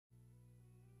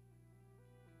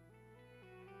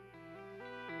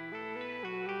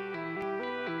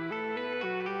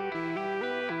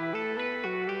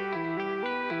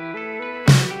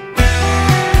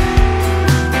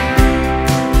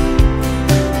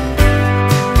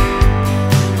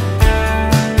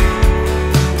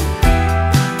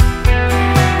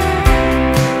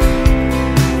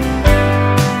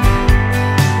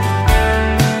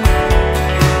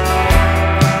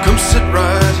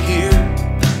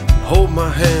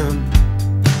hand.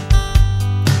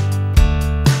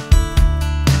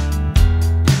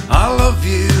 I love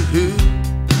you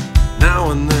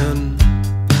now and then.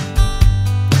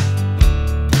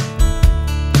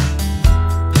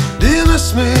 Do you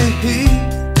miss me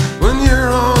when you're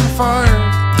on fire?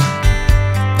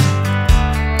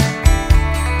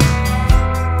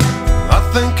 I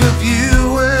think of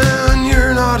you when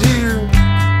you're not here.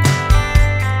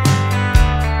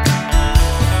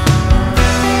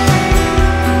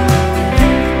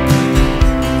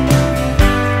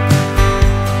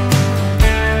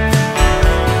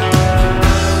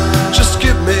 Just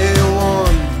give me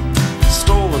one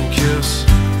stolen kiss,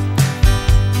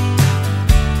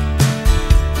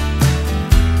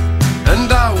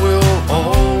 and I will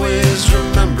always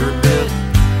remember it.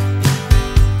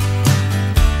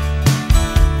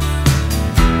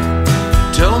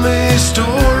 Tell me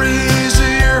stories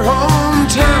of your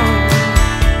hometown.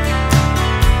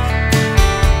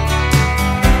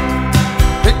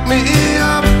 Pick me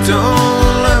up,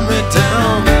 don't let me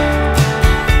down.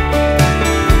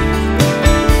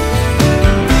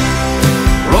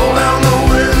 Roll down the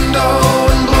window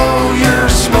and blow your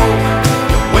smoke.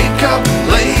 Wake up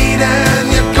late and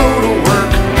you go to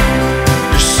work.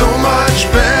 You're so much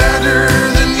better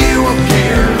than you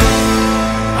appear.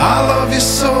 I love you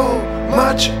so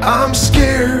much, I'm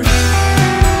scared.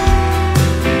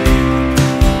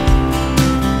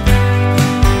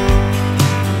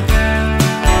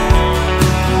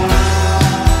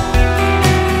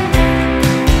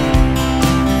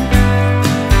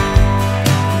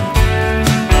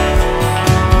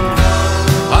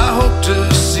 I hope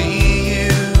to see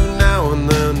you now and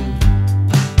then.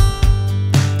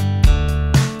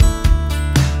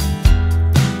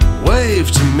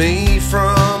 Wave to me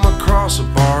from across a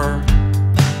bar.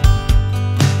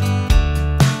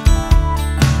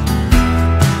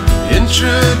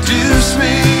 Introduce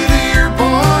me